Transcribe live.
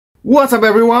What's up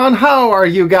everyone, how are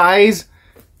you guys?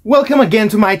 Welcome again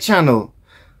to my channel.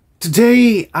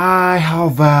 Today I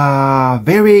have a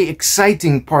very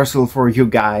exciting parcel for you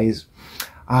guys.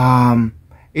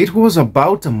 It was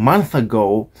about a month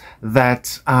ago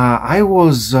that I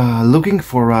was looking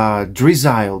for a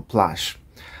Drizzile plush.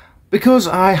 Because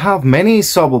I have many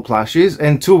Sobble plushies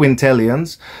and 2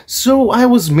 Intellions, so I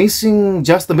was missing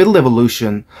just the middle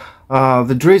evolution,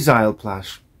 the Drizzile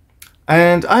plush.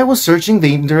 And I was searching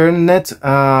the internet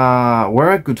where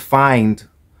I could find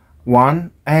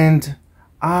one, and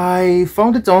I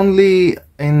found it only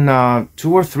in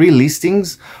 2 or 3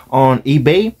 listings on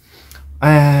eBay,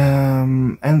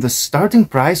 and the starting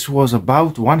price was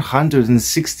about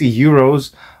 160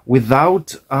 euros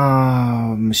without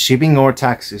shipping or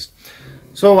taxes.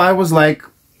 So I was like,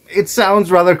 it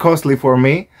sounds rather costly for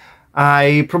me.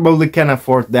 I probably can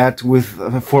afford that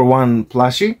for one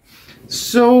plushie.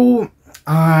 So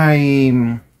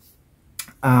I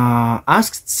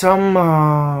asked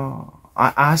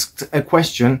a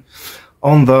question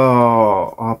on the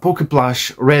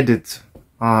Pokeplush Reddit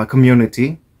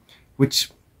community, which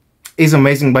is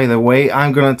amazing, by the way.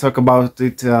 I'm gonna talk about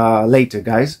it later,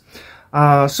 guys.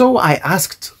 So I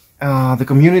asked the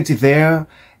community there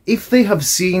if they have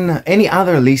seen any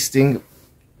other listing,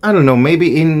 I don't know,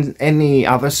 maybe in any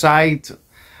other site,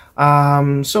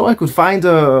 so I could find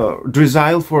a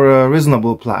Drizzile for a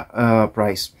reasonable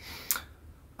price.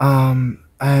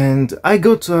 And I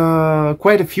got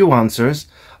quite a few answers,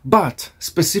 but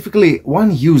specifically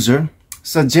one user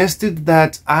suggested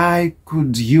that I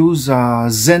could use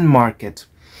Zenmarket,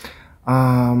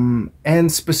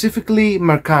 and specifically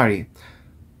Mercari.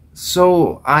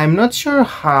 So I'm not sure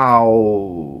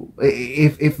how,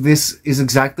 if this is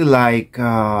exactly like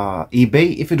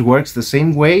eBay, if it works the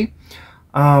same way,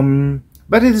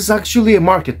 but it is actually a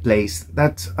marketplace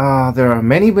that there are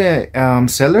many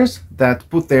sellers that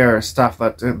put their stuff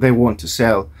that they want to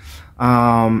sell,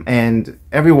 and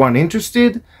everyone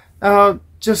interested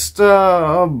just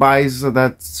buys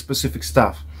that specific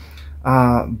stuff.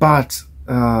 But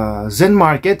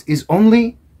Zenmarket is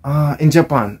only in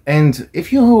Japan, and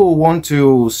if you want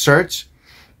to search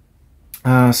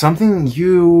something,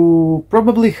 you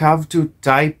probably have to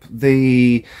type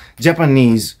the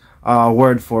Japanese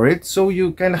word for it, so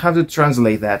you kind of have to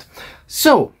translate that.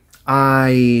 So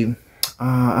I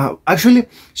actually,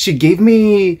 she gave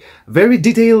me very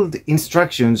detailed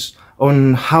instructions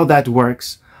on how that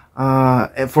works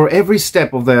for every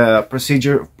step of the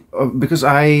procedure, because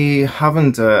I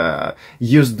haven't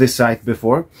used this site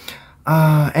before.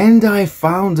 And I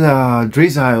found a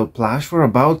Drizzile plush for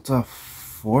about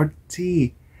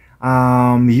 40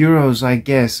 euros, I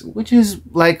guess, which is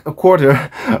like a quarter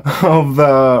of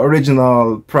the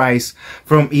original price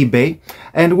from eBay.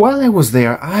 And while I was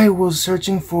there, I was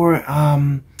searching for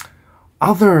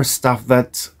other stuff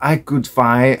that I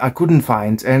couldn't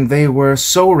find, and they were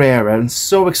so rare and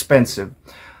so expensive.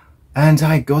 And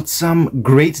I got some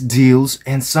great deals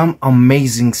and some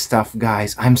amazing stuff,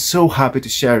 guys. I'm so happy to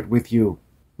share it with you.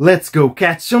 Let's go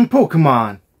catch some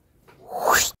Pokemon!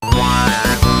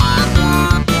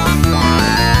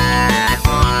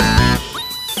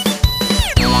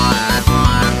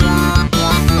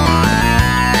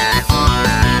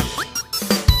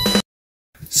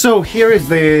 So here is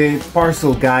the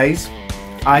parcel, guys.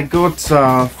 I got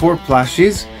 4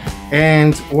 plushies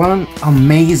and one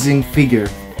amazing figure.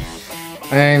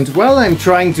 And while I'm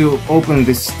trying to open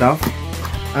this stuff,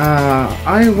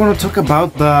 I want to talk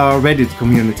about the Reddit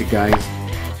community, guys.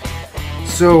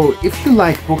 So if you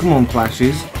like Pokemon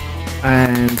plushies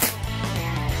and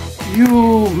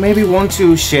you maybe want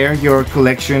to share your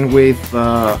collection with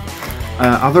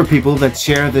other people that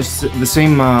share the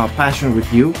same passion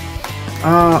with you,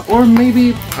 or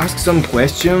maybe ask some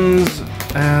questions,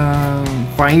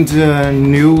 find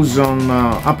news on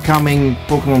upcoming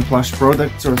Pokemon plush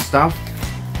products or stuff,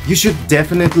 you should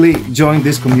definitely join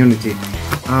this community.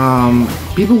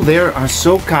 People there are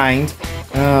so kind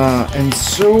and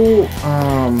so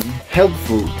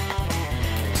helpful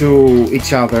to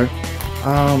each other.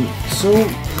 So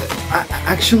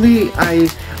actually I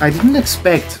didn't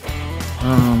expect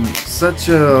such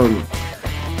a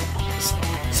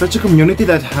community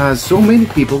that has so many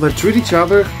people that treat each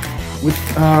other with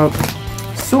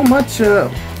so much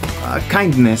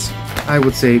kindness, I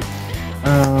would say.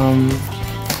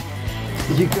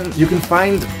 You can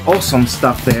find awesome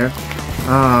stuff there.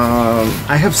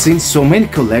 I have seen so many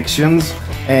collections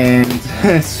and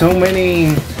so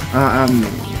many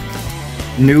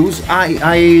news.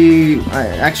 I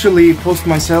actually post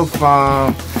myself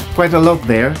quite a lot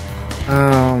there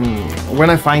when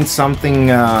I find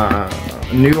something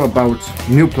new about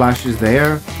new plushes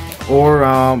there, or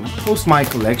post my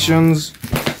collections,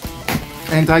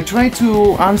 and I try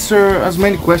to answer as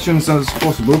many questions as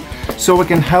possible so I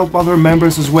can help other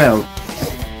members as well,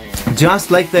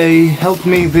 just like they helped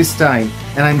me this time,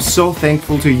 and I'm so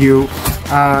thankful to you.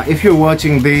 If you're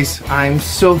watching this, I'm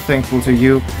so thankful to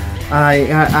you.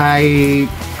 I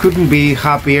couldn't be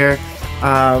happier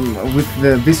with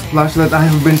this plush that I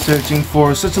have been searching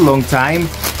for such a long time,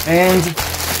 and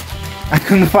I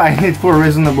couldn't find it for a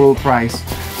reasonable price,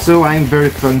 so I'm very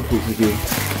thankful to you.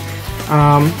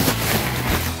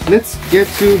 Let's get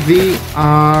to the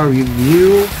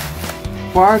review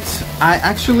part. I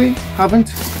actually haven't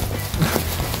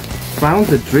found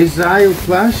the Drizzile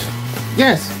plush.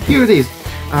 Yes, here it is.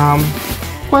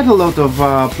 Quite a lot of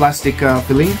plastic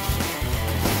filling.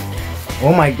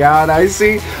 Oh my god, I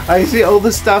see all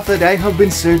the stuff that I have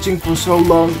been searching for so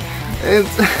long, and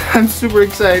I'm super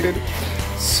excited.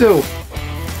 So,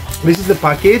 this is the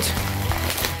package.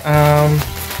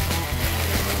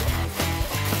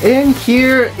 And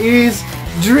here is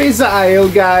Drizzile,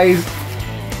 guys.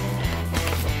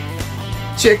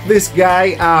 Check this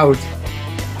guy out.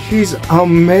 He's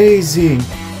amazing.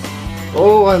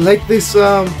 Oh, I like this.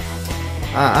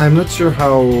 I'm not sure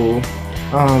how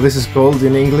this is called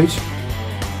in English.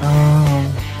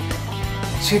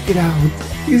 Check it out.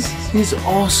 He's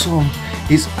awesome.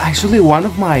 He's actually one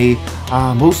of my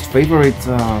most favorite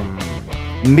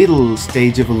middle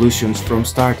stage evolutions from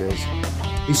starters.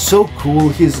 He's so cool.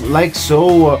 He's like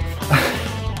so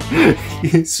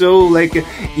he's so like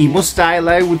emo style,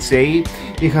 I would say.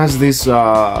 He has this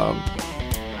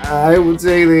I would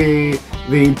say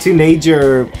the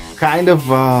teenager kind of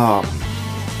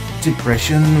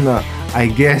depression, I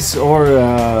guess, or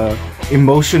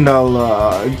emotional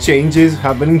changes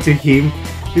happening to him.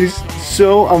 He's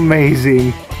so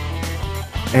amazing.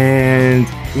 And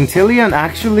Inteleon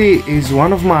actually is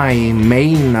one of my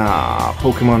main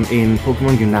Pokemon in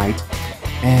Pokemon Unite,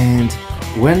 and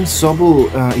when Sobble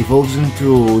evolves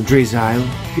into Drizzile,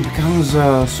 he becomes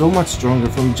so much stronger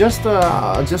from just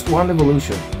one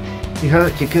evolution. He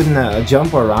can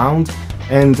jump around,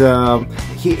 and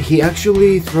he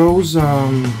actually throws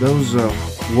those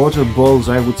water balls.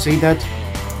 I would say that,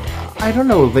 I don't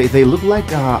know, they look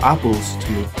like apples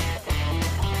to me.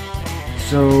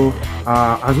 So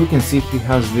as we can see, he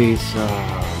has this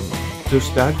touch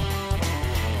tag.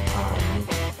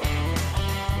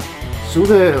 So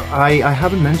I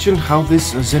haven't mentioned how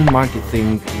this Zenmarket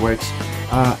thing works.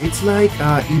 It's like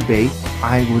eBay,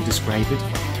 I would describe it.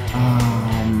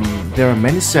 There are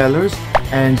many sellers,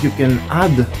 and you can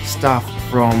add stuff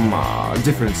from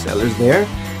different sellers there,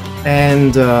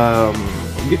 and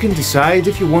you can decide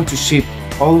if you want to ship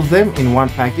all of them in one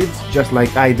package, just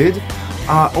like I did,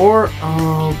 or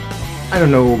I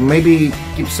don't know, maybe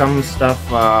keep some stuff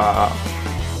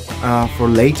for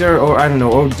later, or I don't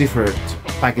know, or different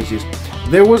packages.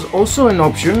 There was also an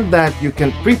option that you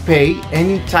can prepay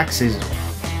any taxes,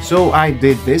 so I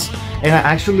did this, and I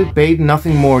actually paid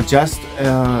nothing more, just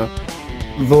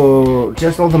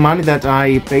all the money that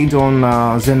I paid on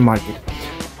Zenmarket.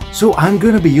 So I'm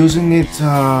gonna be using it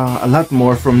a lot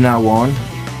more from now on,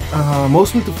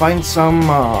 mostly to find some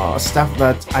stuff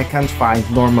that I can't find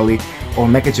normally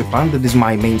on Mecha Japan, that is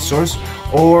my main source,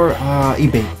 or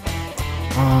eBay.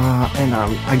 And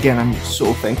again, I'm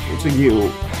so thankful to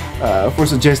you for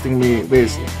suggesting me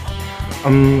this.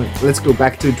 Let's go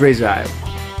back to Drizzile.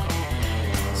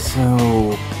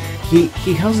 So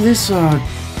he has this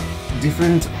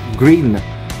different green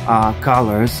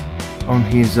colors on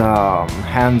his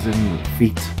hands and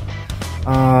feet,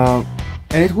 and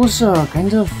it was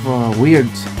kind of weird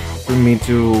for me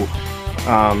to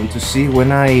see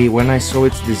when I saw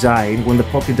its design, when the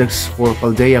Pokédex for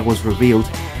Paldea was revealed,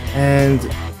 and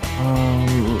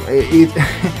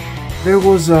there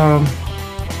was I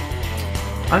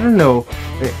don't know,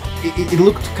 it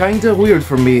looked kind of weird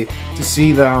for me to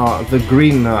see the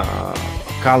green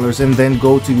colors and then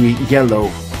go to yellow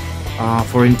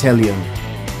for Inteleon,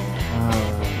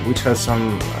 which has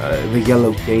some the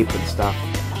yellow cape and stuff.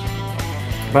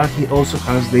 But he also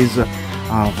has these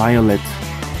violet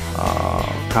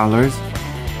colors,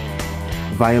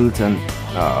 violet and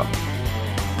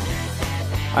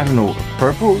I don't know,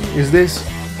 purple is this?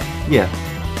 Yeah,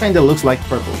 kind of looks like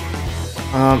purple.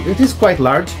 It is quite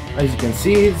large, as you can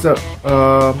see.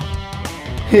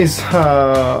 It's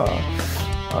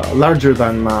larger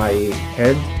than my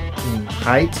head in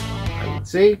height, I would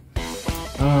say.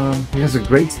 He has a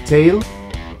great tail,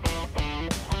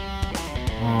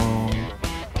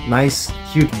 nice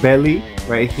cute belly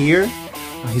right here.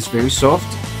 He's very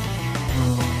soft,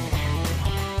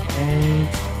 and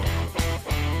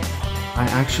I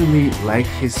actually like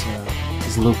his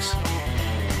his looks.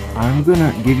 I'm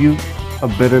gonna give you a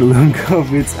better look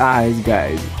of its eyes,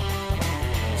 guys.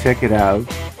 Check it out.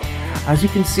 As you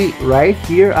can see right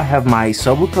here, I have my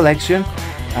Sobble collection,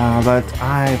 but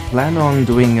I plan on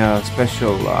doing a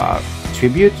special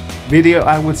tribute video,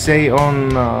 I would say, on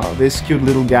this cute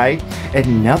little guy.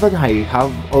 And now that I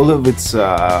have all of its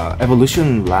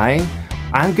evolution line,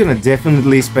 I'm gonna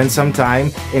definitely spend some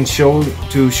time and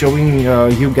showing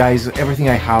you guys everything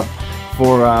I have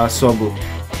for Sobble,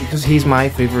 because he's my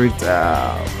favorite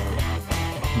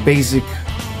basic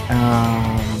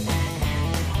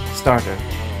starter.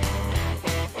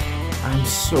 I'm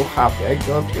so happy I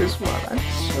got this one. I'm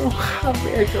so happy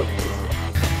I got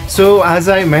this. So as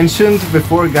I mentioned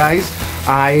before, guys,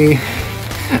 I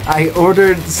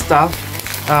ordered stuff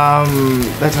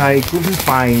that I couldn't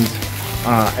find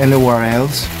anywhere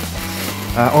else,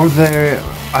 or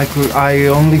I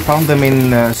only found them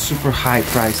in super high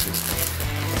prices.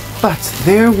 But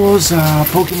there was a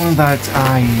Pokemon that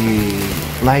I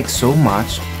like so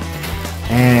much,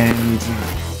 and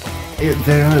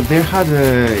they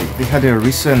had a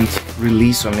recent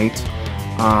release on it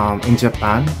in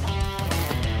Japan,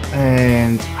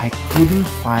 and I couldn't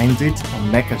find it on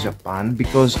Mecha Japan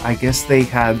because I guess they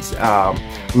had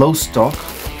low stock,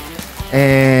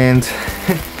 and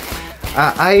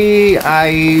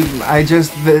I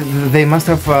just they must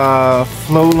have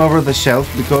flown over the shelf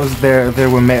because they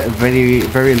were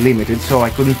very limited, so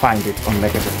I couldn't find it on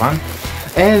Mecha Japan,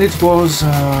 and it was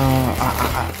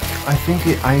I think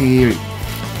I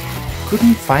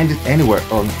couldn't find it anywhere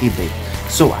on eBay.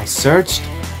 So I searched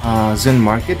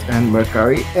Zenmarket and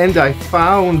Mercari, and I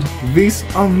found this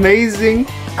amazing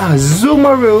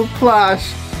Azumarill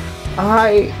plush.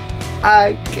 I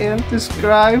can't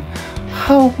describe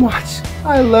how much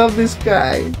I love this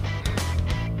guy.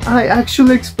 I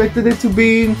actually expected it to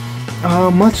be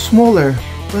much smaller,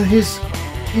 but he's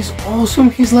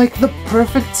awesome. He's like the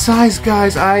perfect size,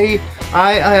 guys. I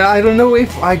don't know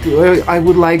if I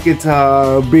would like it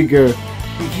bigger.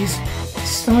 He's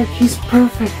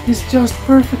perfect. He's just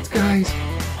perfect, guys.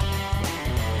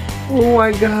 Oh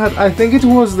my god! I think it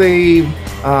was the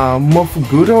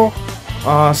Mofugutto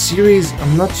series.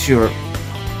 I'm not sure.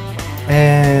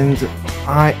 And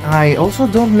I also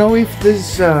don't know if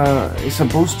this is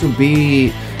supposed to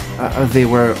be they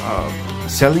were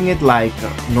selling it like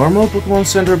normal Pokemon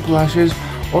Center plushes,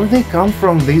 or they come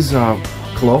from these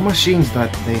claw machines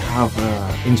that they have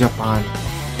in Japan.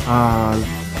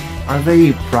 Are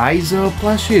they prize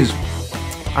plushes?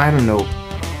 I don't know.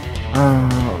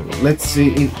 Let's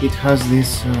see. It has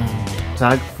this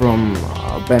tag from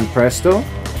Ben Presto,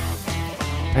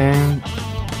 and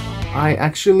I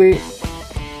actually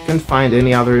can't find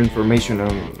any other information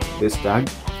on this tag.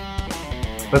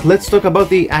 But let's talk about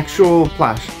the actual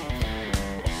plush.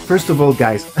 First of all,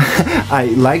 guys,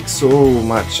 I like so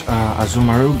much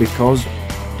Azumarill because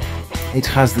it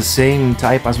has the same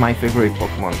type as my favorite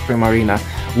Pokemon, Primarina,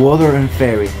 Water and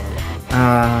Fairy.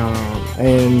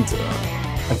 And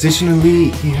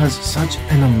additionally, he has such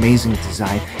an amazing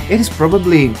design. It is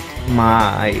probably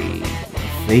my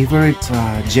favorite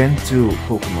Gen 2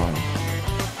 Pokemon.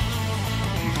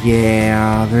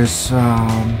 Yeah, there's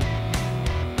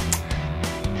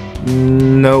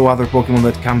no other Pokemon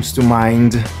that comes to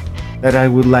mind that I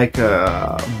would like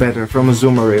better from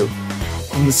Azumarill.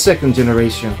 From the second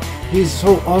generation. He's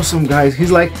so awesome, guys.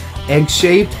 He's like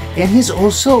egg-shaped, and he's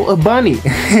also a bunny.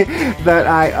 That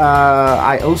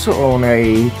I also own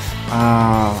a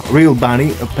real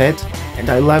bunny, a pet, and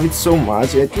I love it so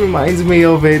much. It reminds me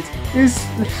of it. It's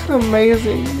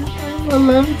amazing. I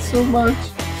love it so much.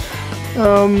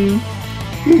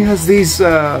 He has these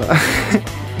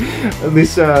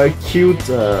these cute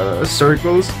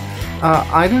circles.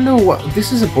 I don't know what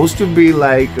this is supposed to be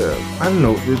like. I don't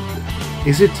know.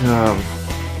 Is it?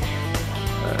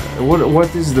 What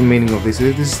is the meaning of this?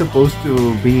 Is this supposed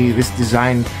to be this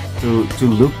design to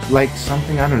look like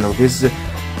something? I don't know. This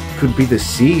could be the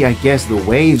sea, I guess, the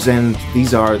waves, and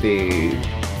these are the,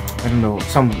 I don't know,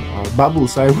 some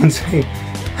bubbles, I would say.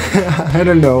 I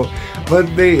don't know, but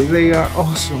they are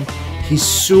awesome. He's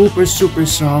super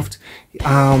soft.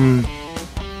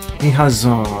 He has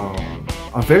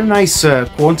a very nice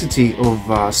quantity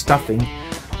of stuffing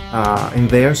in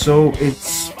there, so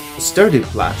it's sturdy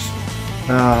plush.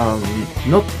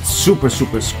 Not super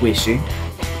squishy.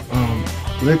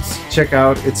 Let's check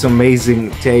out its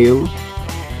amazing tail.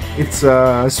 It's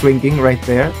swinging right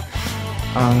there.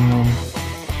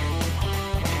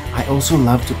 I also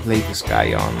love to play this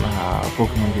guy on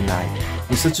Pokemon Unite.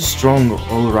 He's such a strong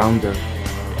all-rounder.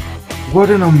 What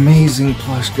an amazing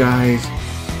plush, guys.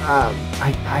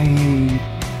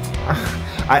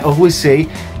 I always say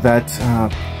that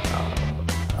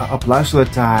a plush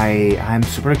that I'm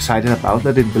super excited about,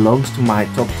 that it belongs to my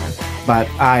top 10, but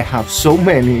I have so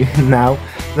many now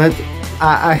that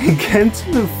I can't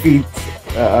fit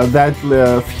that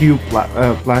few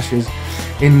plushes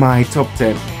in my top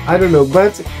 10. I don't know,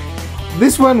 but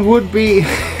this one would be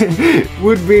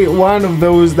would be one of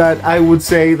those that I would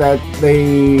say that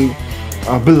they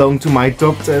belong to my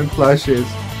top 10 plushes.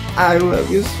 I love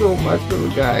you so much, little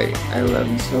guy. I love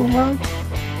you so much.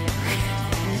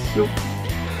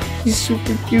 He's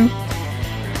super cute.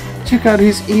 Check out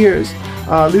his ears.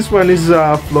 This one is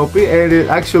floppy and it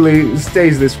actually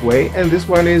stays this way, and this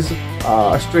one is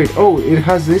straight. Oh, it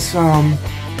has this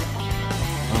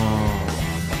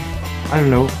I don't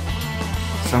know,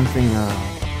 something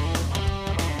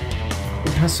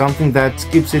it has something that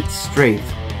keeps it straight,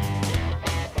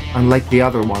 unlike the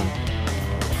other one,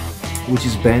 which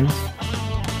is bent.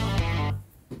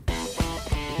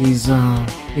 His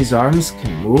arms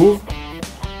can move.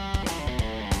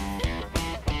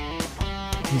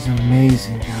 He's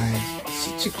amazing, guys.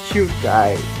 Such a cute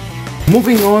guy.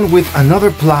 Moving on with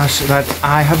another plush that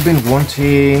I have been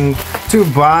wanting to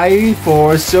buy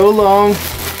for so long,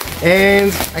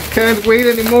 and I can't wait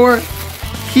anymore.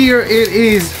 Here it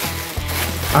is.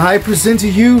 I present to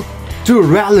you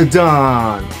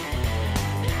Duraludon.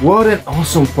 What an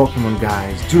awesome Pokemon,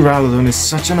 guys. Duraludon is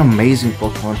such an amazing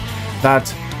Pokemon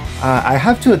that I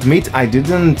have to admit I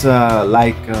didn't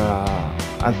like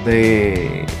at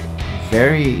the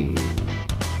very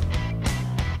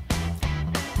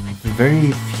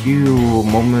few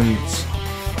moments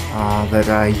that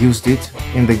I used it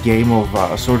in the game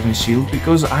of Sword and Shield,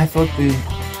 because I thought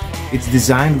its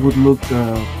design would look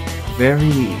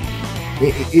very...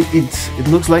 It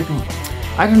looks like,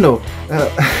 I don't know,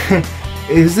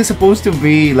 is this supposed to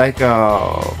be like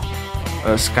a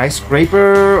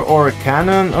skyscraper or a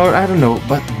cannon, or I don't know,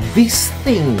 but this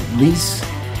thing, this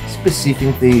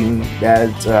specific thing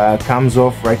that comes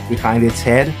off right behind its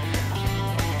head,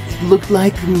 it looked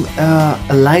like a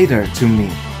lighter to me.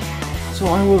 So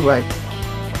I was like,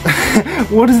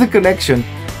 what is the connection?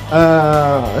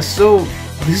 So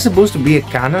this is supposed to be a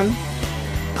cannon?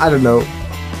 I don't know.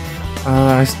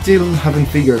 I still haven't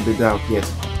figured it out yet.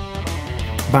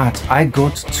 But I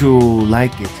got to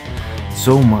like it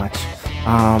so much.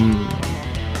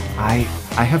 I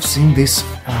have seen this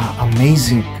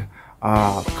amazing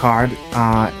card.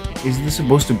 Is this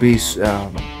supposed to be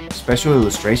special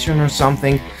illustration or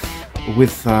something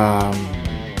with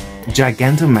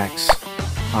Gigantamax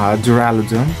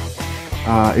Duraludon?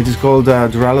 It is called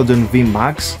Duraludon V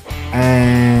Max,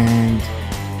 and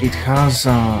it has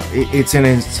it's in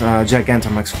its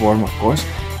Gigantamax form, of course,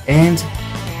 and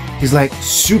he's like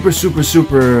super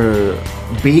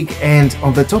big, and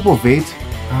on the top of it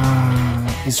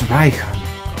is Raihan.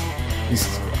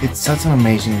 It's such an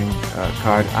amazing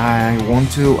card. I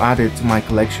want to add it to my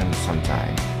collection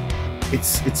sometime.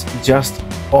 It's just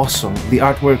awesome. The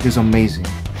artwork is amazing.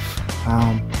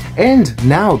 And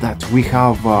now that we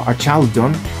have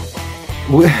Archaludon,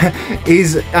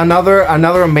 is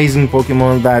another amazing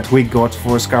Pokemon that we got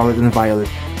for Scarlet and Violet.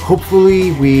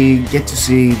 Hopefully we get to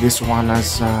see this one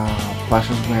as plush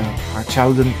as well.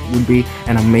 Archaludon would be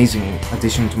an amazing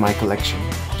addition to my collection.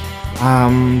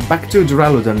 Back to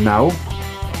Duraludon now.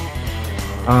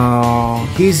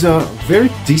 He's a very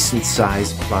decent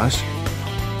sized plush.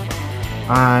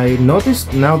 I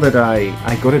noticed now that I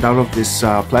got it out of this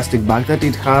plastic bag that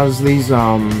it has these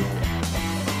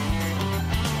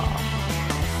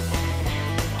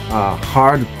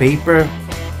hard paper.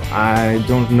 I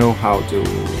don't know how to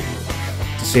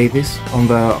say this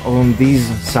on these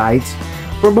sides,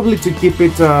 probably to keep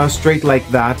it straight like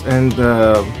that and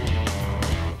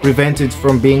prevent it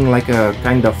from being like a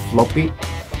kind of floppy.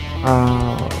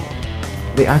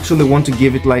 They actually want to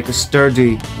give it like a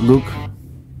sturdy look.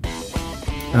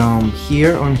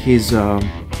 Here on his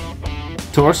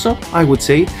torso, I would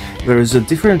say, there is a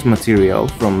different material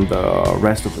from the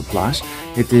rest of the plush.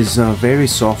 It is very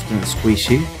soft and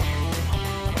squishy.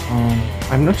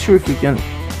 I'm not sure if you can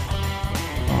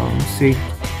see.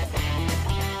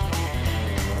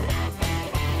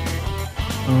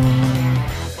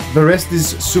 The rest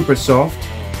is super soft.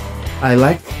 I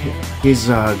like his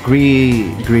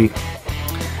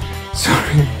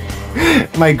sorry,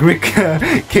 my Greek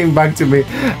came back to me.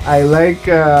 I like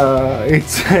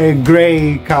its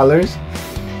gray colors,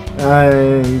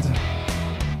 and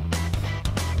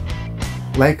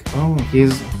like, oh,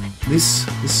 this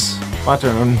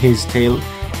pattern on his tail.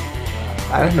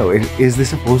 I don't know, is this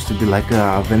supposed to be like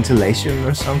a ventilation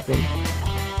or something?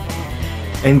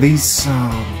 And this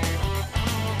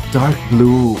dark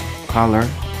blue color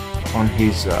on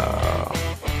his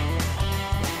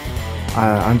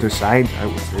underside, I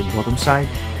would say bottom side,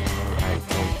 I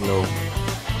don't know,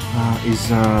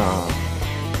 is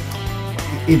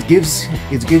it gives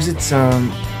it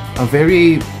a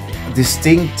very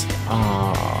distinct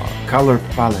color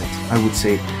palette, I would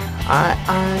say. I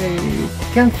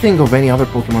can't think of any other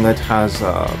Pokemon that has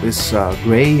this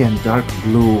gray and dark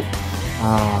blue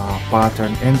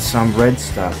pattern and some red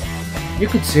stuff. You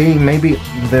could say maybe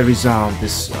there is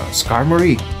this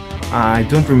Skarmory. I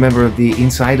don't remember the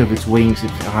inside of its wings.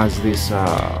 It has this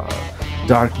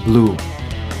dark blue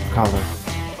color,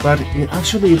 but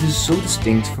actually it is so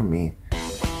distinct for me.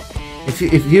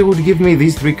 If you would give me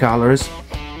these three colors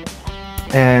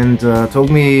and told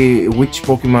me which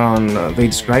Pokemon they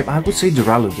describe, I would say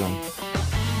Duraludon.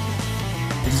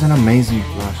 It is an amazing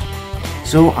plush.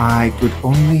 So I could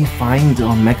only find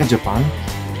on Mega Japan,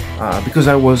 because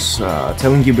I was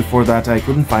telling you before that I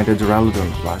couldn't find a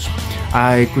Duraludon plush.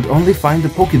 I could only find the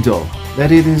Pokédoll,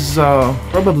 that it is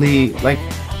probably like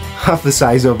half the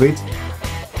size of it.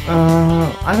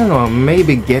 I don't know,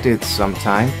 maybe get it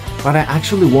sometime, but I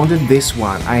actually wanted this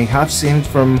one. I had seen it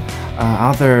from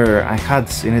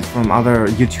other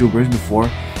YouTubers before,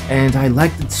 and I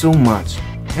liked it so much.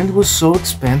 And it was so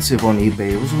expensive on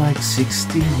eBay. It was like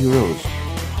 60 euros,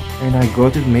 and I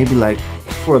got it maybe like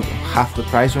for half the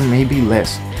price or maybe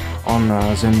less on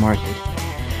Zenmarket.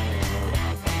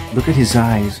 Look at his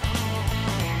eyes.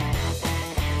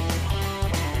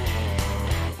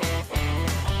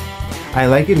 I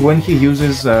like it when he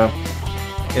uses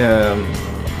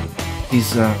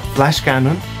his flash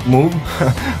cannon move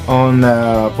on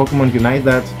Pokemon Unite,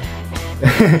 that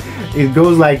it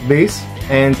goes like this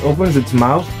and opens its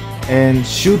mouth and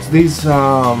shoots these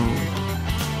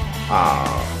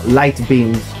light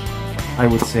beams, I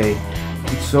would say.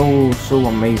 It's so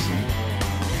amazing.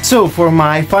 So for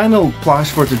my final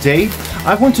plush for today,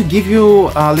 I want to give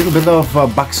you a little bit of a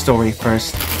backstory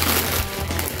first.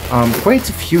 Quite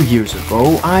a few years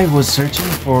ago, I was searching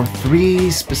for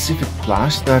 3 specific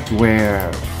plush that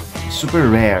were super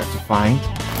rare to find,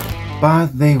 but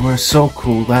they were so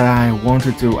cool that I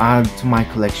wanted to add to my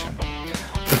collection.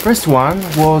 The first one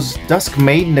was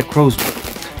Duskmane Necrozma.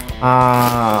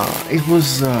 It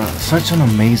was such an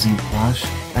amazing plush,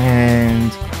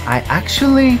 and I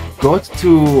actually got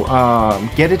to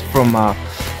get it from an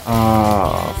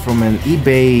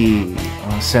eBay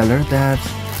seller that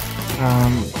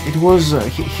it was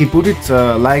he put it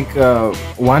like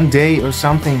one day or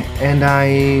something, and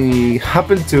I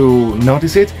happened to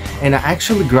notice it, and I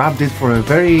actually grabbed it for a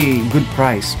very good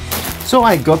price. So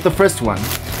I got the first one.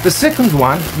 The second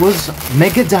one was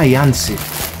Mega Diancie.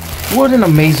 What an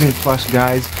amazing plush,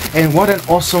 guys, and what an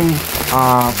awesome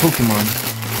Pokemon.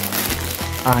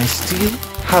 I still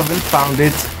haven't found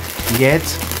it yet.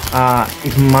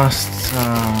 It must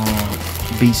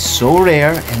be so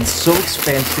rare and so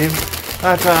expensive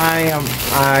that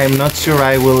I'm not sure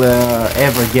I will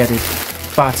ever get it.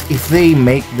 But if they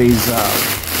make these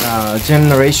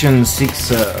Generation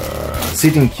 6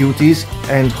 sitting cuties,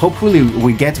 and hopefully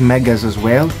we get Megas as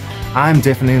well, I'm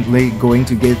definitely going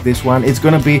to get this one. It's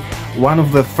gonna be one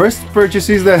of the first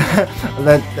purchases that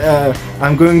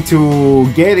I'm going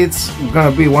to get. It's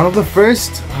gonna be one of the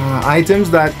first items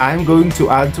that I'm going to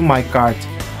add to my cart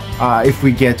if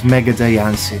we get Mega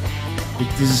Diancie.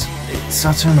 It's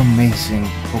such an amazing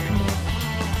Pokemon.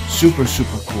 Super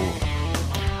cool.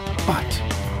 But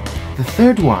the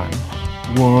third one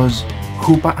was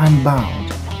Hoopa Unbound.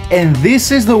 And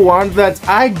this is the one that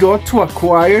I got to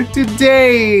acquire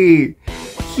today!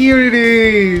 Here it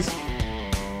is!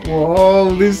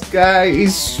 Whoa, this guy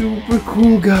is super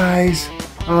cool, guys!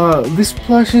 This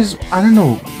plush is, I don't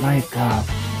know, like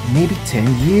maybe 10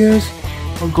 years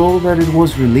ago that it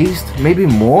was released, maybe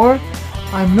more?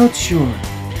 I'm not sure.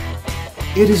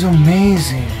 It is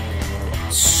amazing.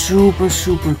 Super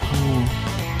cool.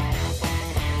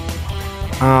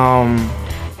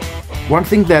 One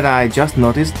thing that I just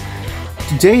noticed,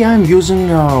 today I'm using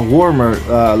a warmer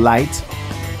light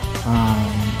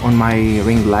on my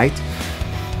ring light,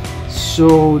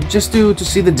 so just to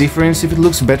see the difference, if it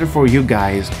looks better for you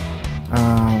guys.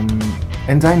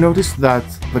 And I noticed that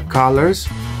the colors,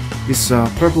 this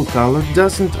purple color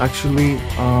doesn't actually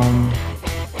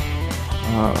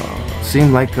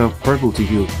seem like a purple to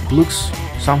you. It looks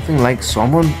something like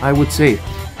salmon, I would say.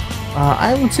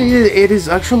 I would say it is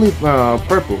actually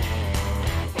purple.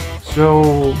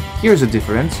 So here's a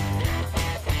difference.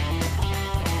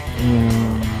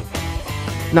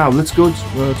 Now let's go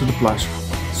to the plush.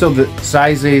 So the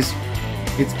size is,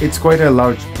 it's quite a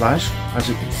large plush, as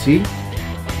you can see.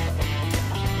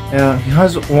 He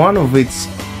has one of its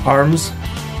arms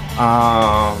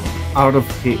out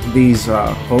of these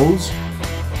holes,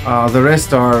 The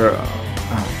rest are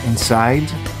inside.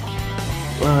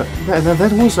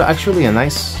 That was actually a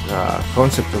nice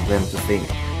concept of them to think.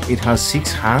 It has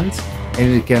 6 hands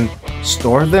and it can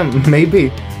store them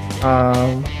maybe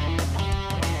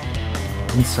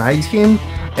inside him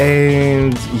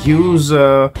and use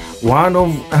one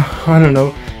of I don't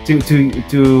know to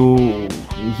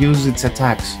use its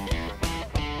attacks.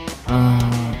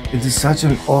 It is such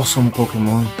an awesome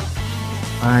Pokemon.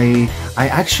 I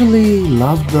actually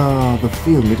loved the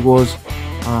film. It was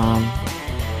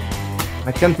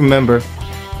I can't remember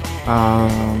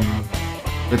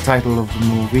the title of the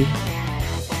movie.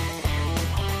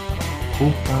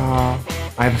 Hoopa,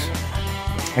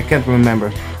 I can't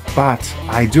remember, but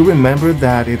I do remember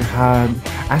that it had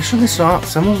actually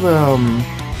some of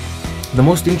the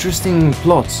most interesting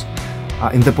plots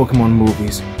in the Pokemon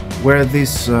movies, where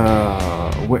this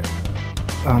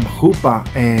Hoopa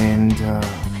and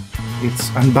its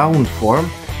unbound form,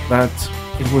 that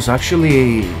it was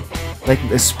actually like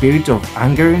the spirit of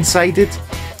anger inside it,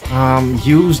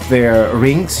 used their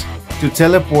rings to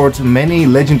teleport many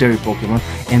legendary Pokemon,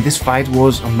 and this fight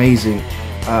was amazing.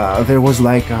 There was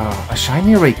like a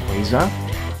shiny Rayquaza,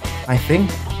 I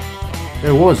think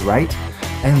there was, right?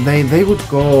 And they would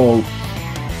call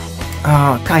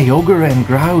Kyogre and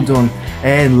Groudon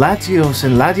and Latios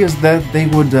that they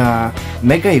would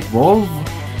Mega Evolve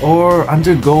or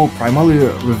undergo Primal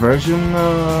Reversion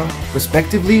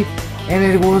respectively. And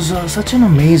it was such an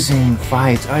amazing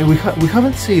fight. We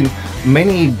haven't seen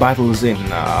many battles in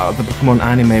the Pokemon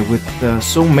anime with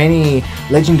so many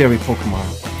legendary Pokemon,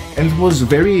 and it was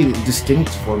very distinct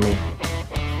for me.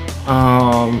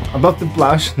 About the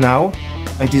plush now,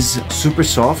 it is super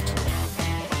soft.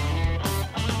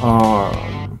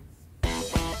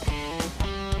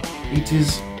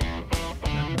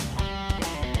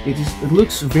 It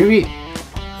looks very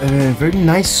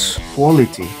nice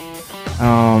quality.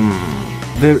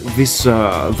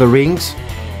 The rings,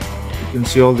 you can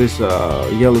see all this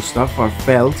yellow stuff are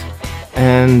felt,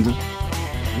 and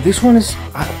this one is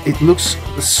it looks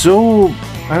so,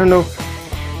 I don't know,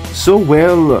 so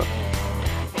well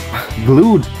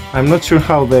glued. I'm not sure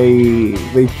how they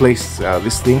placed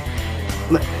this thing.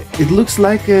 It looks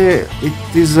like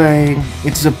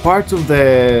it's a part of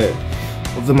the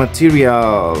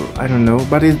material, I don't know,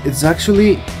 but it's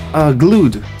actually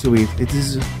glued to it.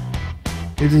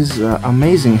 It is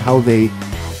amazing how they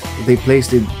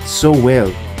placed it so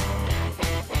well.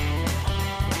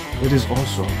 It is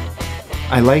awesome.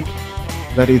 I like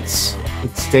that its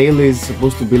tail is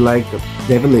supposed to be like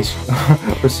devilish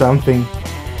or something.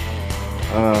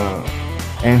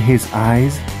 And his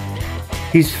eyes,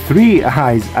 his 3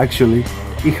 eyes actually.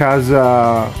 He has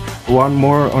one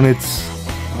more on its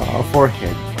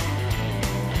forehead.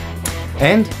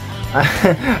 And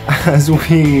as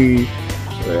we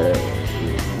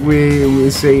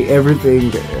say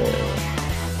everything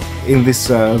in this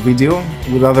video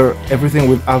with everything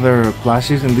with other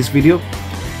plushies in this video.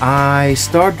 I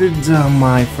started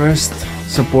my first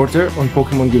supporter on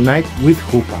Pokemon Unite with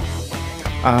Hoopa.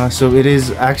 So it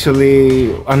is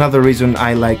actually another reason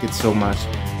I like it so much.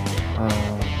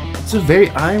 It's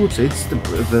I would say it's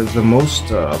the most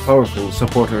powerful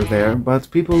supporter there, but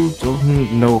people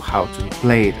don't know how to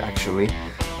play it actually.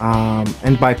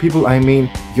 And by people I mean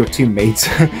your teammates,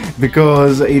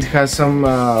 because it has some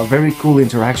very cool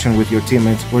interaction with your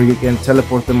teammates where you can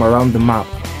teleport them around the map.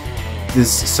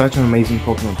 This is such an amazing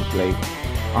Pokemon to play.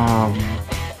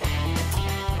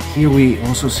 Here we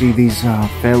also see these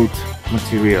felt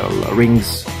material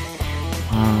rings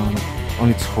on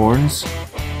its horns.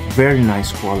 Very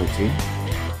nice quality.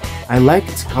 I like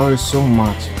its color so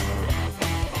much.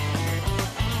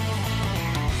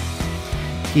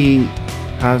 He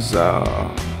has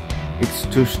its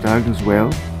 2 stag as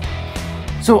well.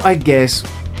 So I guess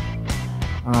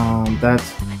that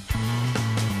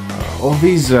all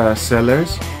these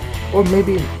sellers, or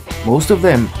maybe most of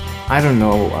them, I don't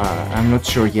know, I'm not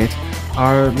sure yet,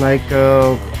 are like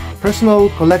personal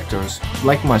collectors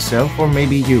like myself or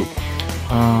maybe you.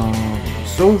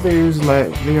 So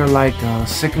they are like a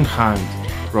second-hand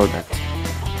product.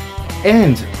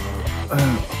 And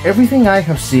everything I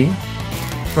have seen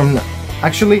from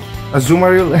actually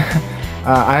Azumarill,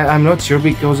 I'm not sure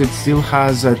because it still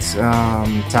has its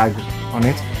tag on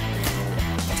it.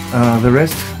 The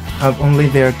rest have only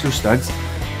their 2 stags.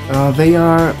 They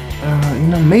are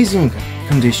in amazing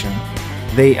condition.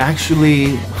 They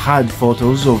actually had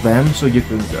photos of them so you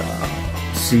could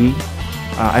see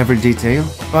every detail,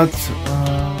 but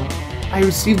I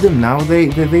received them now.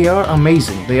 They are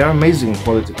amazing. They are amazing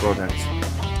quality products.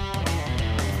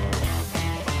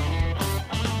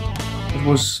 It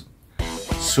was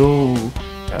so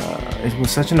it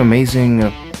was such an amazing.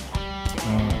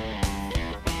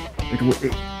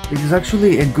 It is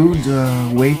actually a good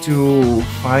way to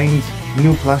find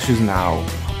new plushes now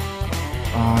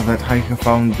that I have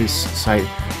found this site.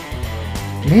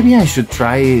 Maybe I should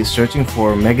try searching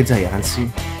for Mega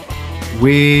Giancy.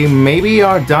 We maybe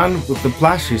are done with the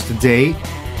plushes today,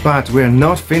 but we're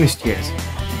not finished yet.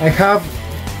 I have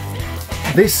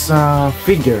this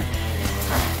figure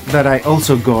that I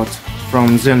also got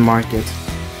from Zenmarket.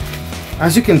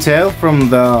 As you can tell from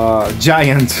the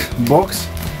giant box,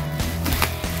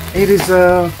 it is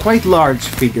a quite large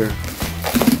figure.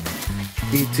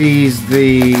 It is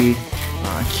the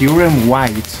Kyurem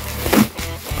white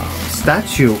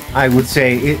statue, I would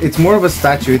say. It's more of a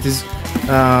statue. It is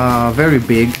very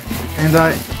big, and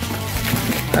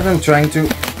as I'm trying to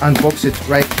unbox it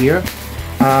right here,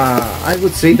 I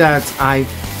would say that I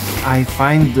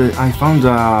found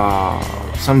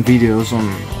some videos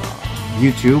on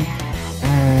YouTube,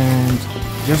 and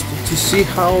just to see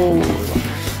how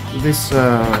this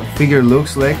figure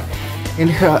looks like, and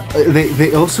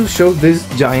they also showed this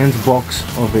giant box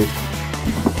of it.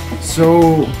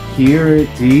 So here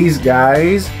it is,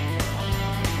 guys.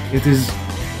 It is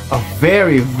a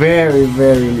very, very,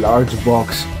 very large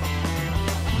box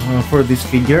for this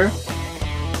figure.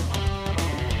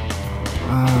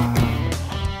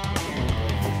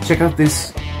 Check out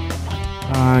this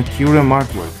Kyurem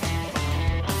artwork.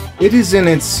 It is in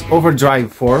its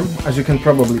overdrive form, as you can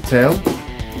probably tell.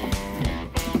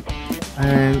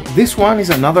 And this one is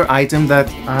another item that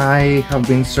I have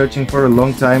been searching for a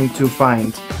long time to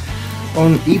find.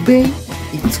 On eBay,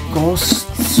 it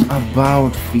costs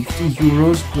about 50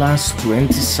 euros plus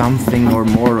 20 something or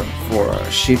more for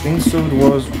shipping, so it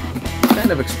was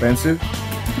kind of expensive.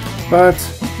 But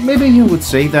maybe you would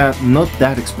say that not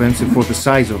that expensive for the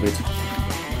size of it.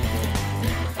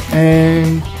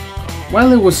 And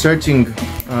while I was searching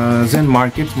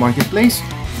Zenmarket Marketplace,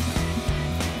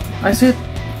 I said,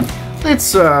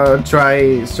 let's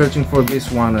try searching for this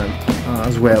one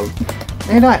as well.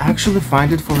 And I actually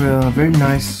find it for a very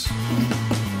nice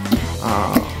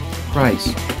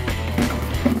price.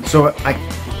 So I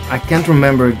can't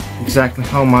remember exactly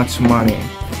how much money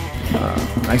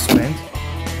I spent,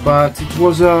 but it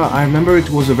was I remember it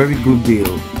was a very good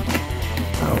deal.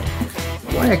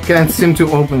 Why I can't seem to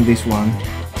open this one?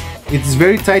 It's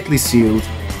very tightly sealed.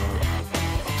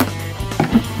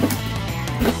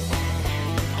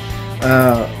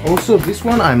 Also, this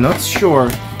one I'm not sure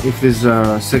if this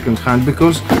is second hand,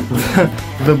 because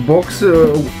the box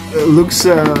looks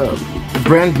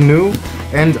brand new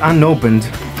and unopened.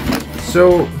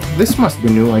 So this must be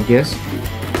new, I guess.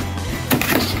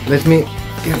 Let me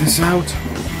get this out.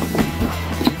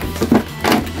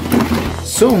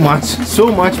 So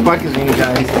much packaging,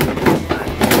 guys.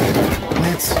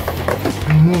 Let's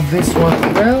remove this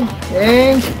one well,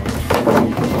 and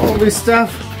all this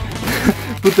stuff.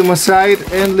 Put them aside,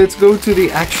 and let's go to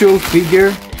the actual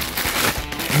figure.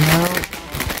 Now,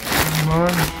 come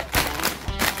on.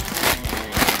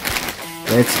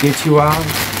 Let's get you out.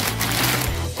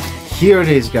 Here it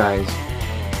is, guys.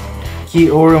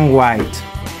 Kyurem white.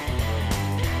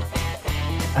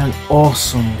 An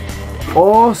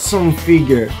awesome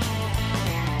figure.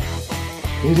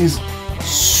 It is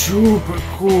super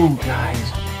cool,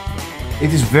 guys.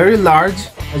 It is very large,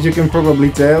 as you can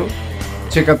probably tell.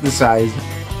 Check out the size.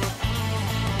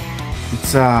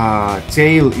 Its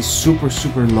tail is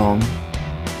super long.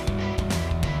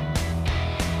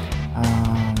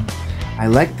 I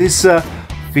like this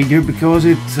figure because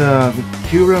the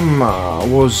Kyurem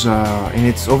was in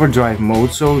its overdrive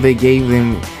mode, so they gave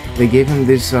him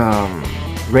this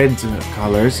red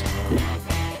colors,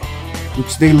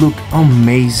 which they look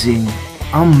amazing,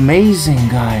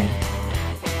 guys.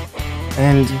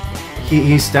 And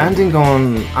he's standing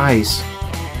on ice.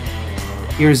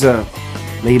 Here's a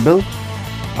label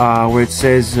where it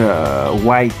says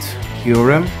white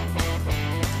Kyurem.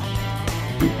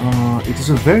 It is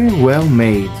a very well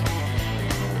made.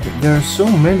 There are so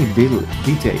many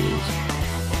details.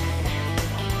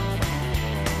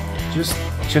 Just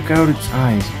check out its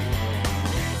eyes.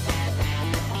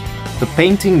 The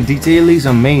painting detail is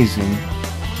amazing.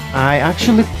 I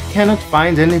actually cannot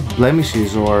find any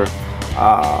blemishes or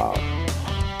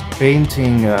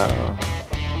painting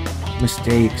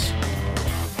mistakes.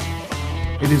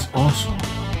 It is awesome.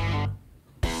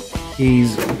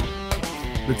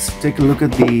 Let's take a look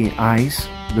at the eyes,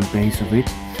 the base of it,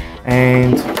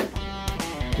 and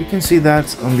you can see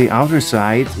that on the outer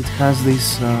side it has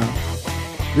this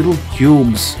little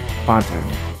cubes pattern.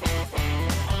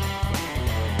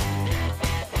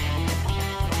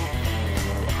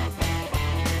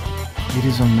 It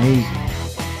is amazing.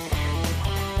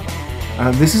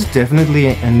 This is definitely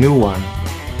a new one.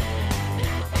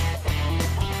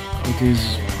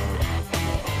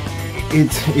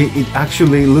 It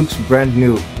actually looks brand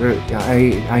new.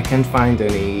 I can't find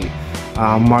any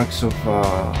marks of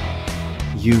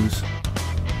use.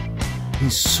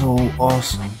 He's so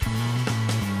awesome.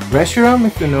 Reshiram,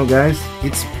 if you know, guys,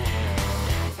 it's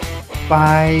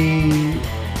by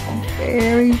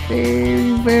very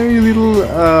little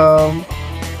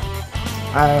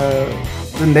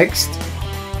the next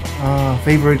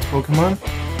favorite Pokemon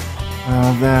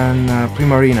than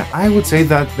Primarina. I would say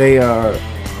that they are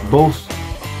both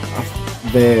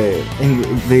they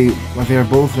are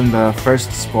both in the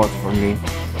first spot for me.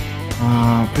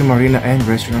 Primarina and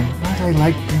Reshiram, but I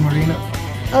like Primarina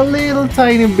a little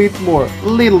tiny bit more,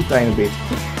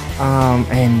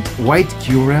 and White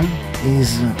Kyurem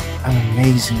is an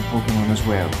amazing Pokemon as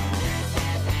well,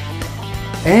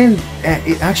 and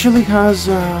it actually has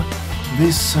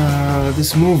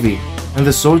this movie, and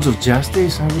the Swords of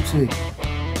Justice, I would say.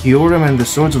 Kyurem and the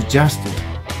Swords of Justice,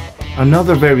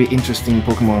 another very interesting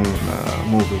Pokemon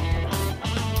movie,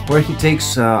 where he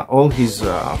takes all his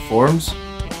forms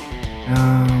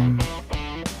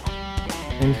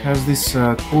and has this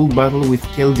cool battle with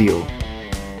Keldeo.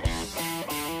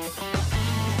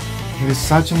 It is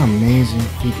such an amazing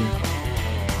figure.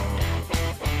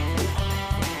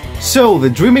 So the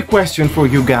dreamy question for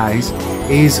you guys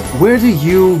is, where do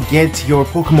you get your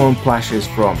Pokemon plushes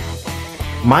from?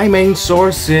 My main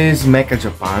source is Mecha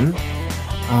Japan,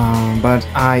 but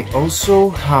I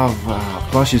also have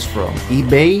plushes from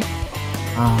eBay.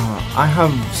 I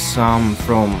have some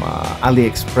from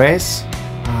AliExpress,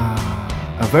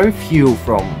 a very few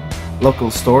from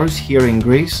local stores here in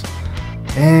Greece,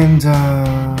 and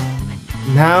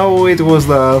now it was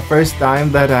the first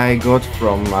time that I got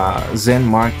from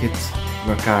Zenmarket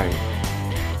JP.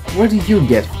 Where do you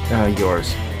get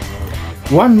yours?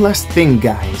 One last thing,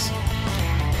 guys.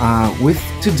 With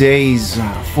today's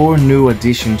 4 new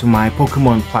addition to my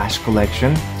Pokemon plush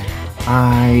collection,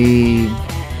 I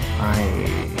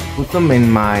put them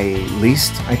in my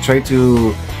list. I try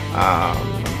to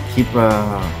keep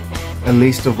a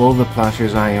list of all the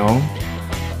plushes I own,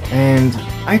 and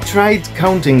I tried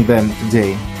counting them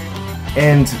today,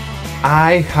 and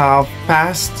I have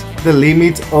passed the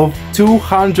limit of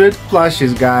 200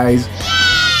 plushes, guys.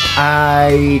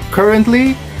 I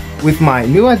currently, with my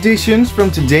new additions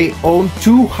from today, own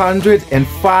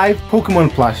 205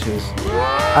 Pokemon plushes.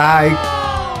 I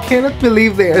cannot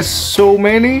believe there are so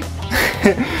many.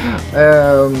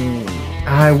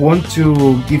 I want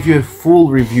to give you a full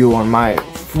review on my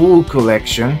full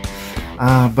collection,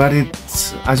 but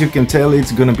it's, as you can tell,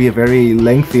 it's gonna be a very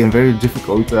lengthy and very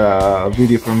difficult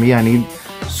video for me. I need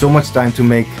so much time to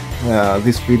make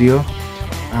this video.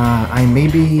 I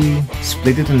maybe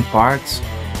split it in parts,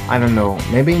 I don't know,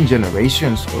 maybe in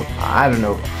generations, or I don't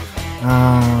know,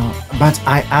 but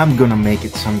I am gonna make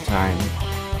it sometime.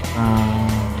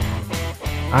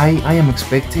 I am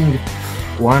expecting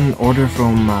one order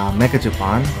from Mecha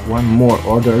Japan, one more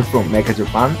order from Mecha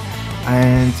Japan,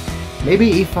 and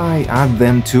maybe if I add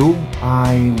them too,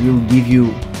 I will give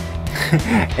you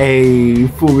a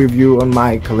full review on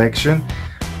my collection.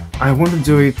 I want to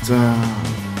do it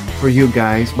for you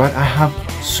guys, but I have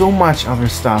so much other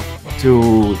stuff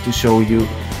to show you.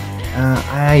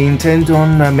 I intend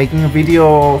on making a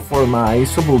video for my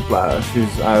Sobble plushes,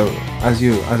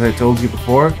 as I told you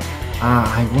before.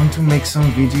 I want to make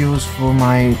some videos for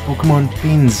my Pokemon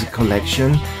pins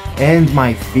collection and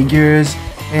my figures,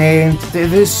 and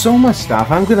there's so much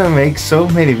stuff. I'm gonna make so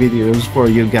many videos for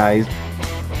you guys.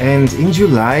 And in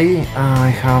July I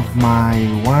have my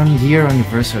 1-year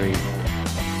anniversary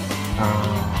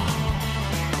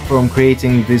from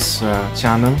creating this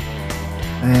channel,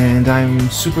 and I'm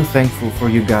super thankful for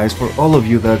you guys, for all of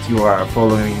you that you are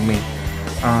following me.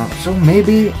 So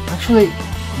maybe, actually,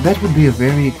 that would be a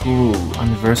very cool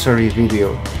anniversary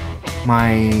video.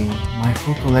 My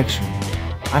full collection.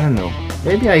 I don't know.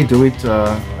 Maybe I do it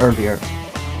earlier.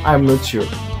 I'm not sure.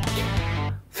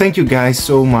 Thank you guys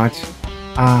so much.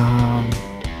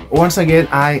 Once again,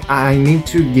 I need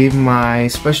to give my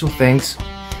special thanks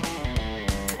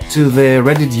to the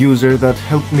Reddit user that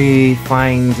helped me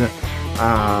find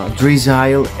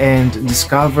Drizzile and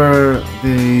discover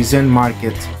the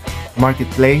Zenmarket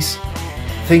marketplace.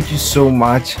 Thank you so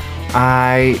much.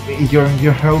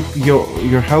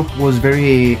 Your help was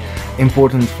very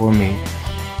important for me.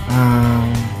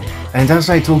 And as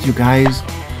I told you guys,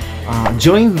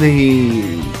 join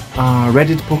the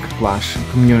Reddit Pokeplush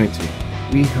community.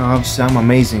 We have some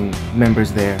amazing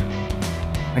members there.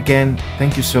 Again,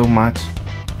 thank you so much.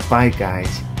 Bye,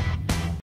 guys.